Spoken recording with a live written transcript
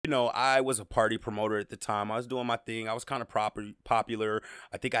I was a party promoter at the time. I was doing my thing. I was kind of popular.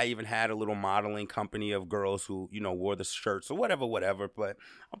 I think I even had a little modeling company of girls who, wore the shirts or whatever, whatever. But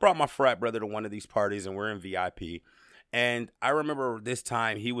I brought my frat brother to one of these parties and we're in VIP. And I remember this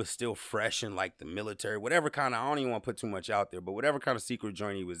time he was still fresh in like the military, whatever kind of, I don't even want to put too much out there, but whatever kind of secret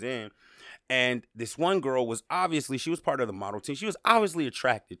joint he was in. And this one girl was obviously, she was part of the model team. She was obviously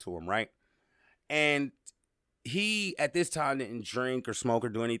attracted to him, right? And he at this time didn't drink or smoke or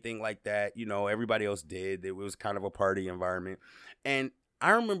do anything like that. Everybody else did. It was kind of a party environment. And I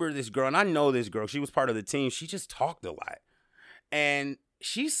remember this girl, and I know this girl, she was part of the team. She just talked a lot. And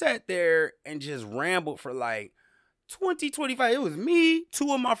she sat there and just rambled for like 20, 25. It was me,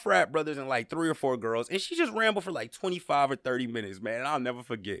 two of my frat brothers, and like three or four girls. And she just rambled for like 25 or 30 minutes, man. And I'll never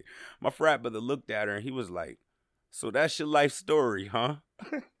forget. My frat brother looked at her and he was like, "So that's your life story, huh?"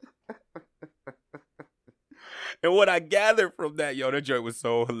 And what I gathered from that, that joke was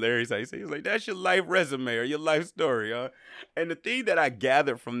so hilarious. I say, he's like, "That's your life resume or your life story, huh?" And the thing that I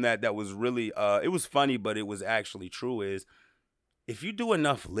gathered from that was really, it was funny, but it was actually true is if you do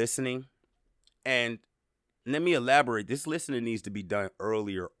enough listening, and let me elaborate, this listening needs to be done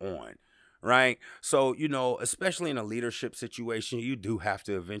earlier on, right? So, especially in a leadership situation, you do have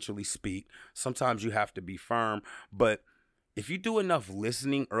to eventually speak. Sometimes you have to be firm, but if you do enough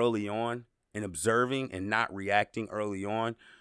listening early on and observing and not reacting early on,